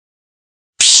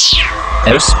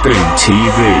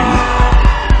SBTV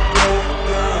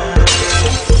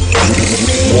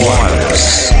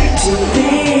Wireless.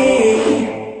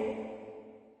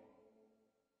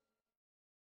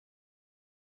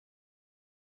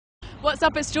 What's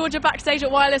up, it's Georgia backstage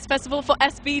at Wireless Festival for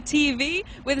SBTV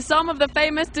with some of the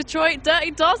famous Detroit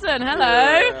Dirty Dozen. Hello.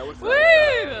 Yeah, what's up? Woo!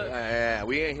 Yeah,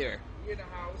 we in here. We in the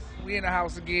house. We in the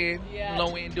house again. Yeah.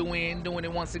 Low end, doing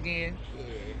it once again.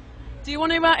 Do you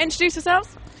want to introduce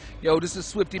yourselves? Yo, this is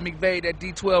Swifty McVeigh, that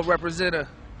D12 representative.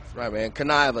 That's right, man.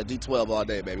 Conniva, D12 all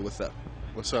day, baby. What's up?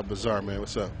 What's up, Bizarre, man?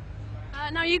 What's up?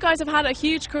 Now you guys have had a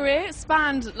huge career, it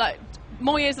spanned like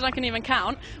more years than I can even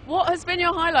count. What has been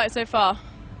your highlight so far?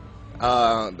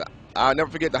 I'll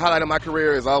never forget, the highlight of my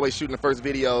career is always shooting the first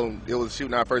video. It was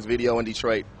shooting our first video in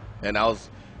Detroit, and that was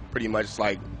pretty much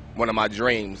like one of my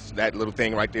dreams, that little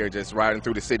thing right there, just riding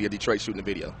through the city of Detroit shooting a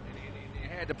video. I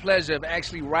had the pleasure of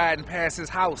actually riding past his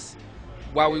house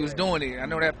while we was doing it. I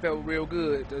know that felt real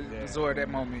good to absorb that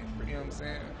moment. You know what I'm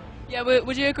saying? Yeah,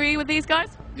 would you agree with these guys?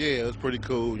 Yeah, it was pretty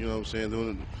cool, you know what I'm saying,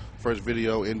 doing the first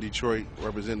video in Detroit,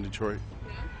 representing Detroit.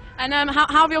 And how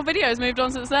have your videos moved on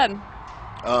since then?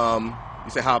 You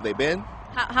say how have they been?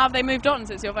 How have they moved on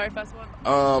since your very first one?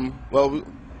 Well,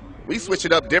 we switch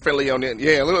it up differently on it.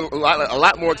 Yeah, a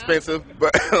lot more expensive,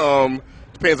 but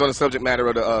depends on the subject matter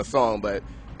of the song. But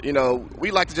you know,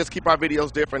 we like to just keep our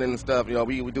videos different and stuff. You know,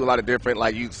 we do a lot of different.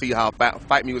 Like you see how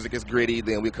fight music is gritty,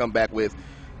 then we come back with,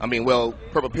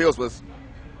 Purple Pills was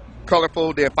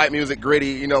colorful, then fight music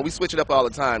gritty. You know, we switch it up all the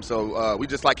time. So we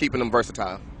just like keeping them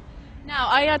versatile. Now,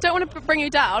 I don't want to bring you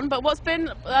down, but what's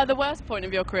been the worst point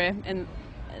of your career in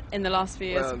the last few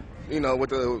years? Well, you know,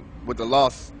 with the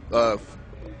loss of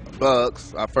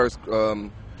Bugs, our first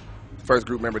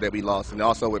group member that we lost, and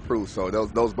also with Proof. So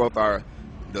those both are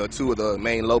the two of the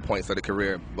main low points of the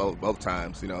career, both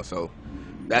times. You know, so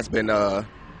that's been a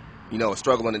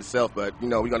struggle in itself. But you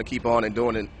know, we're gonna keep on and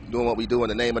doing what we do in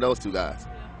the name of those two guys.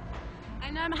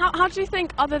 And how do you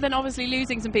think, other than obviously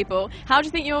losing some people, how do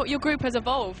you think your group has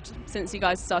evolved since you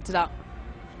guys started out?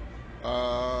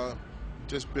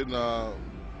 Just been,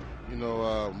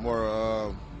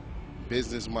 more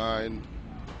business mind,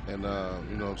 and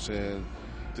you know what I'm saying,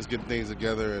 just getting things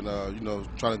together, and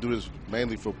trying to do this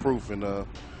mainly for Proof, and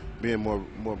being more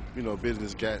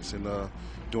business cats, and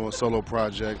doing solo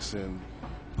projects and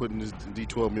putting this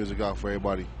D12 music out for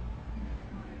everybody.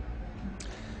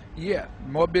 Yeah,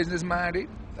 more business minded.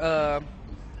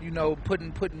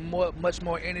 Putting much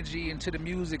more energy into the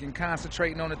music and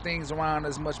concentrating on the things around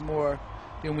us much more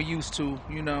than we used to.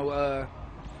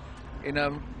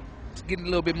 Getting a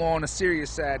little bit more on the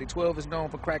serious side. D12 is known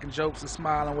for cracking jokes and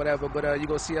smiling, whatever, but you're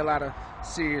gonna see a lot of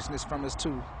seriousness from us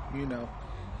too.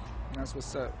 That's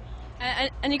what's up.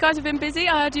 And you guys have been busy.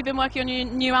 I heard you've been working on your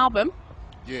new album.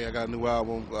 Yeah, I got a new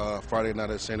album, Friday Night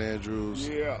at St. Andrews.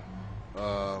 Yeah.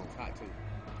 It's hot too.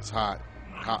 It's hot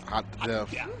to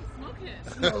death. Yeah.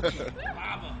 Smoke it.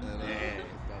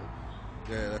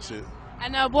 Yeah, that's it.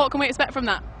 And what can we expect from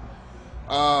that?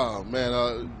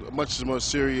 Much more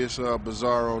serious,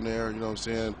 Bizarre on there. You know what I'm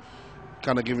saying?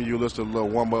 Kind of giving you a little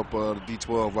warm up the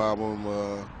D12 album.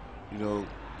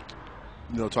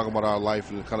 Talking about our life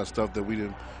and the kind of stuff that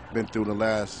we've been through in the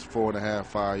last 4.5,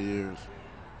 5 years.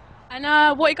 And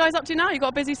what are you guys up to now? You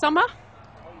got a busy summer?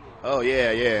 Oh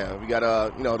yeah. We got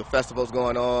the festivals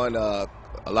going on.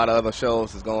 A lot of other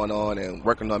shows is going on and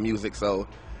working on music. So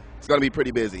it's gonna be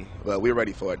pretty busy. But we're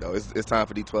ready for it though. It's time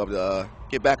for D12 to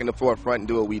get back in the forefront and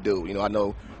do what we do. You know, I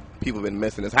know people have been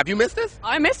missing us. Have you missed us?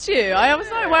 I missed you. I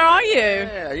was like, where are you?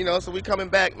 Yeah, so we coming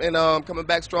back and coming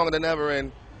back stronger than ever,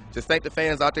 and just thank the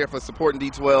fans out there for supporting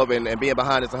D12 and being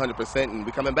behind us 100%, and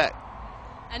we coming back.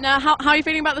 And how are you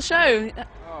feeling about the show?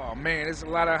 Oh man, there's a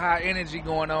lot of high energy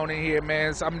going on in here,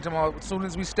 man. So I'm talking about, as soon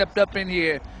as we stepped up in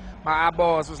here, my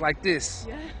eyeballs was like this.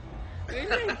 Yeah.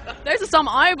 Really? Those are some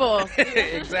eyeballs.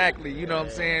 Exactly. You know what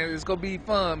I'm saying? It's gonna be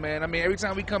fun, man. I mean, every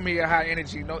time we come here, high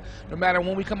energy. No matter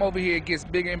when we come over here, it gets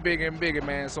bigger and bigger and bigger,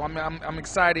 man. So I'm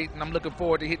excited, and I'm looking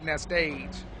forward to hitting that stage.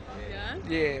 Yeah.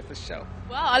 Yeah, for sure.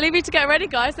 Well, I'll leave you to get ready,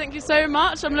 guys. Thank you so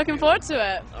much. I'm looking forward to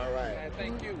it. All right. Yeah,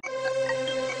 thank you.